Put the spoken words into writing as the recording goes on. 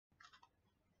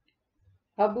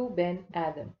Abou Ben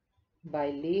Adhem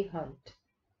by Leigh Hunt.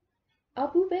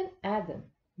 Abou Ben Adhem,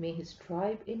 may his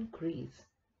tribe increase,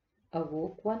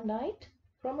 awoke one night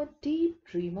from a deep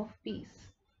dream of peace,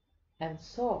 and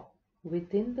saw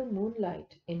within the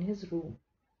moonlight in his room,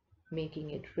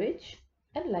 making it rich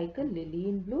and like a lily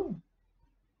in bloom,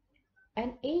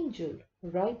 an angel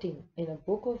writing in a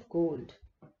book of gold,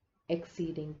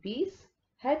 exceeding peace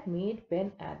had made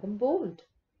Ben Adhem bold,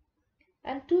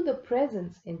 and to the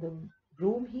presence in the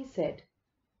room he said,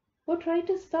 "What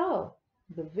writest thou?"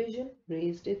 The vision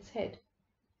raised its head,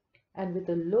 and with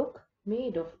a look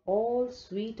made of all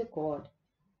sweet accord,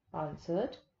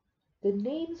 answered, "The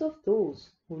names of those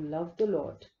who love the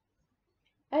Lord."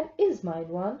 "And is mine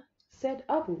one?" said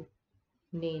Abu.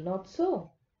 "Nay, not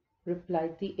so,"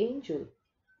 replied the angel.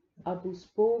 Abu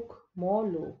spoke more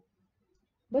low,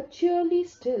 but cheerly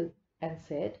still, and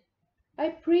said, "I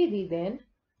pray thee then,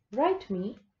 write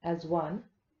me as one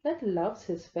that loves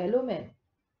his fellow men."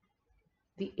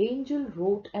 The angel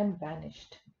wrote and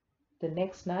vanished. The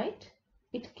next night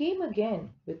it came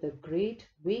again with a great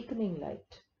wakening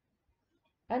light,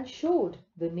 and showed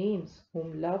the names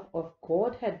whom love of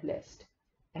God had blessed,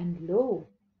 and lo,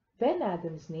 Ben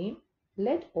Adhem's name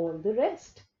led all the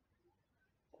rest.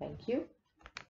 Thank you.